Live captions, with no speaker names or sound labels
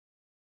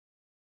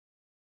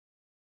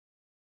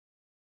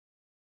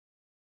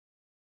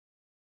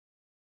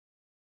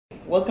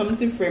welcome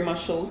to Frema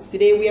Shows.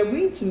 Today we are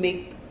going to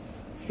make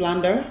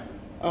flounder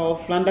or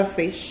flounder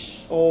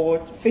fish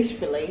or fish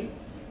fillet.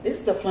 This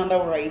is the flounder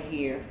right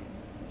here.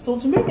 So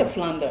to make a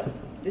flounder,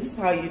 this is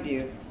how you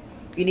do.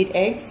 You need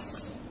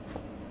eggs,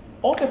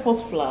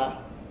 all-purpose flour,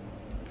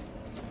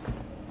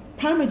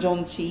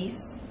 Parmesan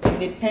cheese, you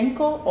need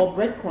panko or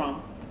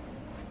breadcrumb.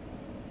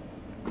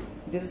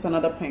 This is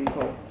another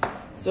panko.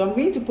 So I'm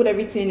going to put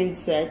everything in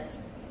set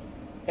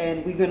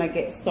and we're gonna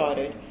get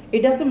started.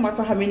 It doesn't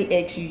matter how many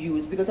eggs you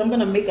use because I'm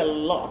gonna make a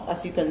lot.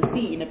 As you can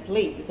see in a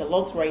plate, it's a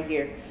lot right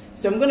here.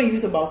 So I'm gonna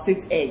use about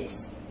 6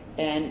 eggs.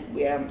 And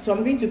so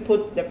I'm going to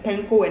put the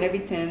panko and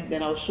everything,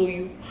 then I'll show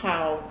you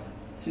how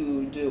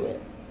to do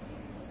it.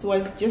 So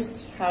I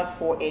just have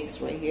 4 eggs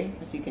right here,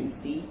 as you can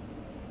see.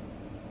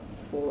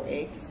 4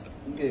 eggs,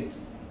 good.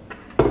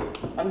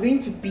 I'm going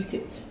to beat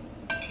it.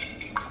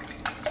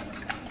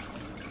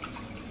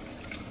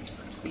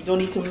 You don't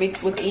need to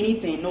mix with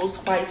anything, no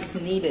spices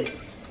needed.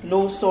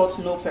 No salt,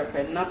 no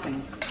pepper,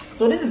 nothing.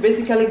 So this is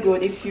basically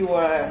good if you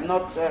are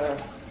not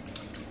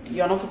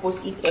you're not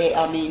supposed to eat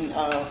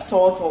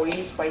salt or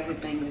any spicy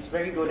thing. It's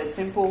very good. It's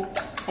simple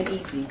and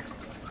easy.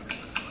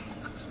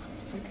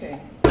 Okay.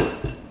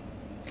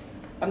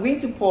 I'm going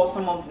to pour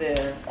some of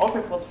the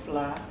all-purpose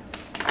flour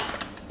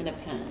in a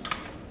pan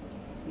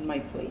in my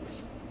plate.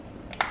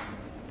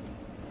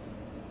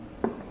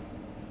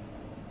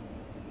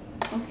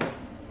 Okay.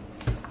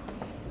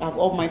 I have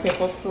all my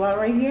purpose flour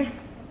right here.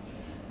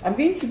 I'm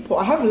going to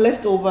pour, I have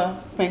leftover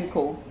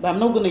panko, but I'm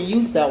not going to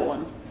use that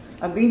one.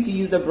 I'm going to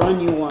use a brand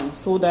new one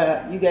so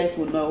that you guys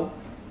will know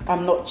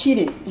I'm not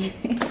cheating.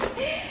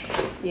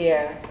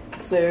 Yeah,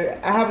 so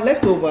I have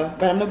leftover,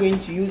 but I'm not going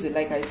to use it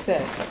like I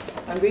said.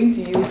 I'm going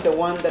to use the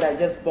one that I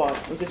just bought,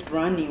 which is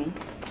brand new.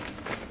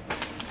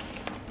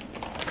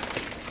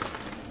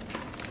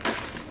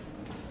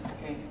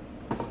 Okay,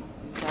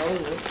 this is how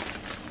it looks.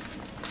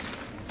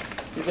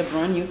 This is a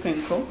brand new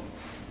panko.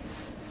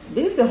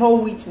 This is the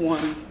whole wheat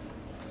one.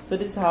 So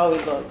this is how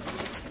it looks.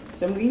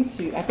 So I'm going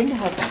to, I think I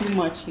have too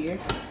much here.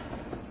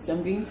 So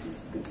I'm going to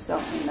scoop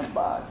some in a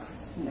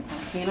box, in a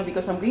container,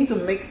 because I'm going to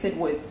mix it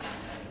with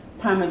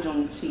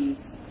Parmesan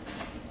cheese.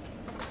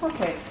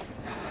 Okay.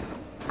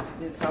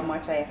 This is how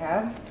much I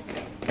have.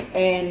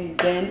 And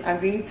then I'm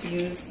going to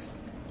use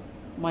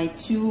my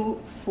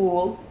two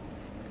full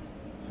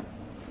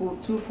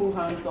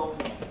hands of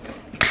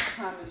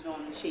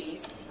Parmesan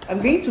cheese.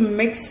 I'm going to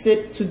mix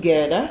it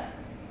together.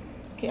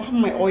 Okay, I have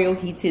my oil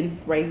heating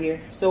right here,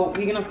 so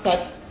we're gonna start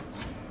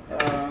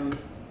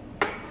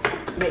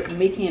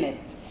making it.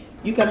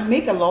 You can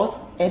make a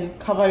lot and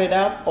cover it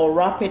up or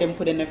wrap it and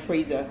put it in the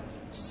freezer.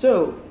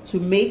 So to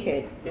make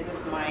it, this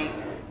is my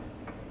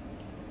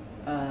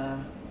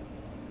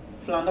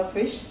flounder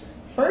fish.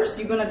 First,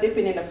 you're gonna dip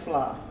it in the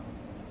flour.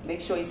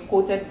 Make sure it's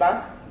coated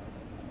back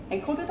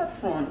and coated up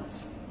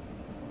front.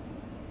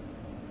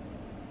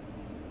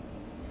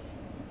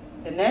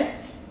 The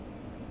next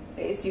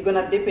is you're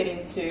gonna dip it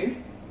into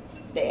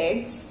the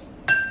eggs.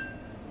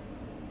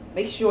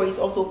 Make sure it's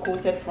also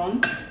coated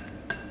front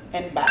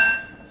and back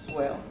as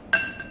well.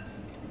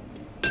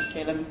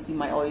 Okay, let me see,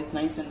 my oil is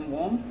nice and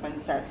warm.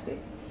 Fantastic.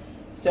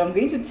 So I'm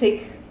going to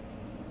take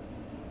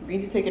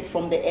it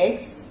from the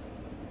eggs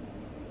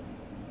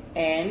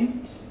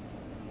and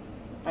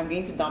I'm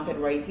going to dump it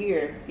right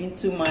here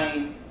into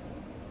my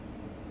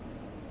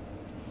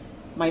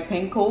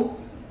panko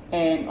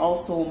and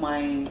also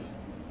my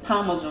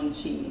Parmesan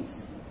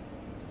cheese.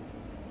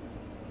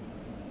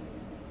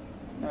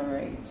 All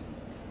right,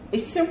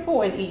 it's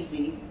simple and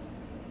easy,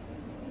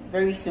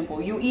 very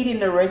simple. You eat in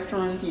the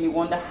restaurants and you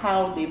wonder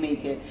how they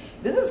make it.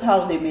 This is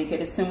how they make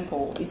it. It's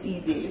simple, it's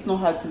easy, it's not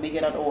hard to make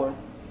it at all.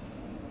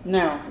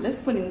 Now let's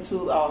put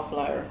into our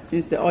flour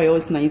since the oil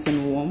is nice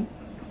and warm.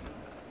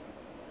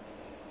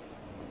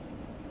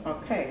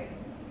 Okay,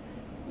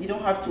 you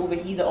don't have to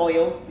overheat the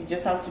oil, you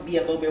just have to be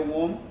a little bit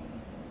warm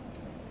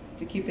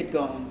to keep it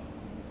going.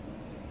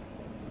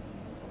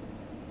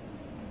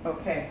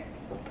 Okay,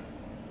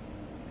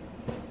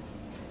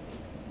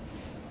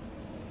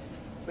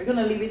 we're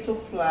gonna leave it to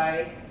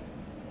fry.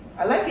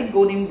 I like it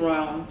golden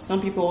brown. Some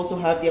people also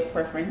have their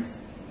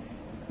preference.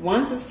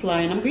 Once it's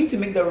frying, I'm going to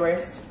make the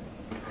rest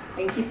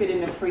and keep it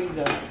in the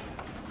freezer.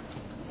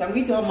 So I'm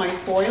going to have my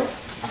foil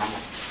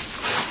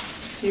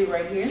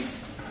right here,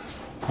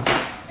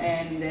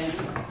 and then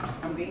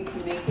I'm going to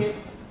make it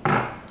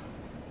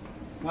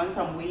once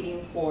I'm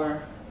waiting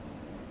for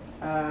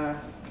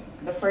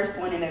the first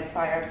one in the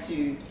fire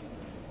to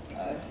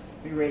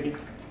be ready.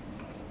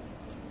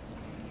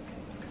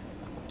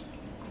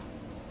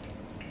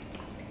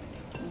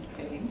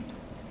 Okay.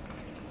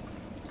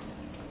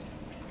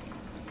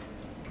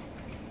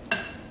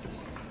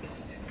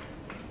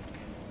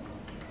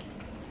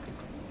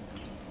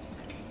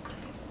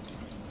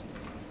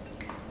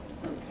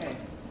 Okay.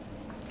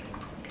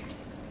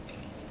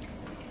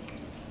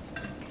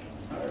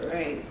 All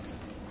right.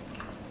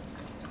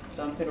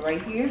 Dump it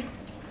right here.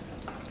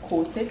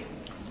 Coat it.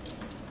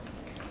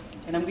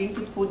 And I'm going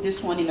to put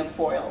this one in a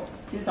foil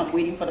since I'm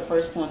waiting for the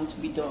first one to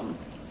be done.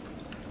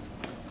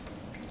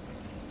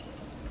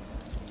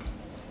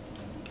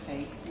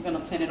 I'm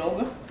gonna turn it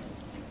over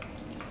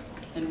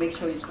and make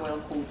sure it's well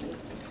coated.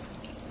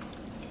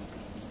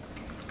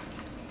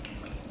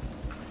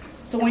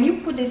 So when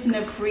you put this in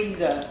the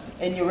freezer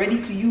and you're ready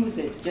to use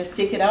it, just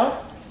take it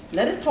out,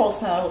 let it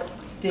toss out,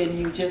 then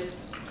you just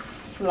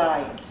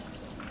fry it.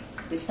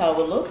 This is how it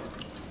will look.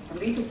 I'm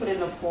going to put it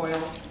in a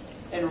foil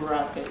and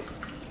wrap it.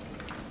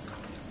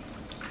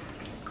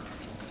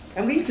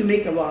 I'm going to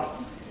make a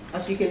lot.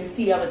 As you can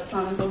see, I have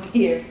tons over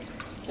here.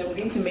 So I'm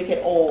going to make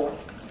it all.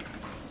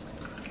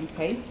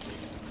 Okay.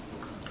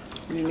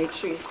 Let me make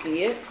sure you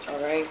see it. All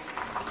right.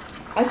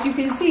 As you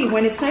can see,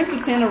 when it's time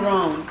to turn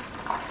around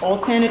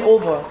or turn it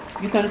over,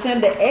 you can tell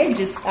the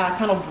edges are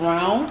kind of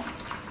brown.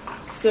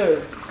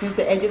 So since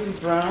the edges is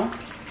brown,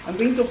 I'm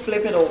going to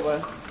flip it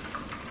over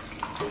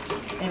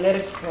and let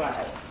it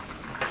fry.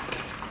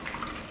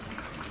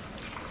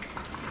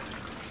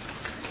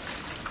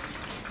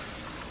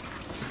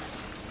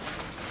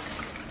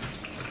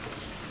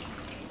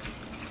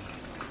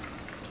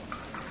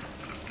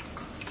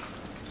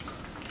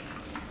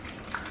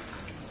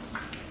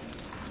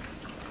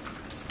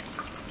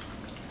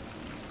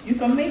 You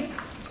can make,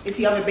 if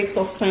you have a big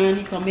saucepan,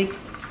 you can make,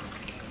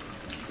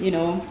 you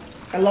know,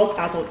 a lot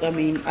at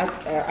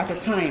a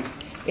time.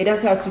 It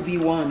doesn't have to be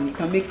one. You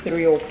can make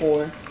 3 or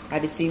 4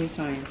 at the same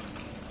time.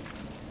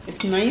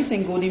 It's nice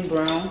and golden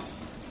brown,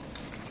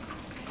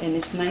 and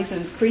it's nice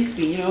and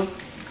crispy. You know,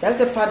 that's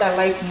the part I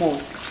like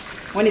most.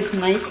 When it's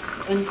nice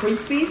and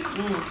crispy,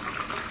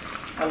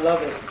 I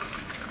love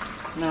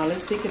it. Now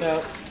let's take it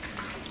out.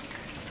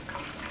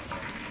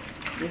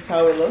 This is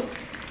how it looks.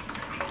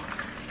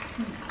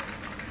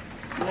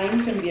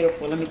 Nice and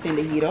beautiful. Let me turn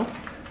the heat off.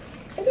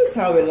 And this is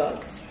how it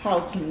looks. How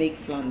to make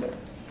flounder.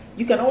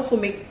 You can also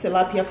make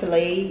tilapia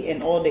fillet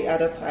and all the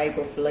other type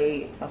of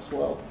fillet as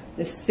well.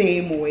 The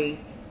same way.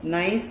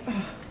 Nice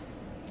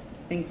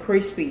and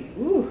crispy.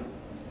 Ooh.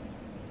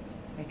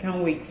 I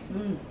can't wait.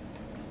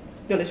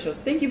 Delicious.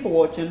 Thank you for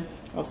watching.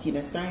 I'll see you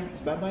next time. It's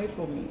bye-bye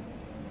for me.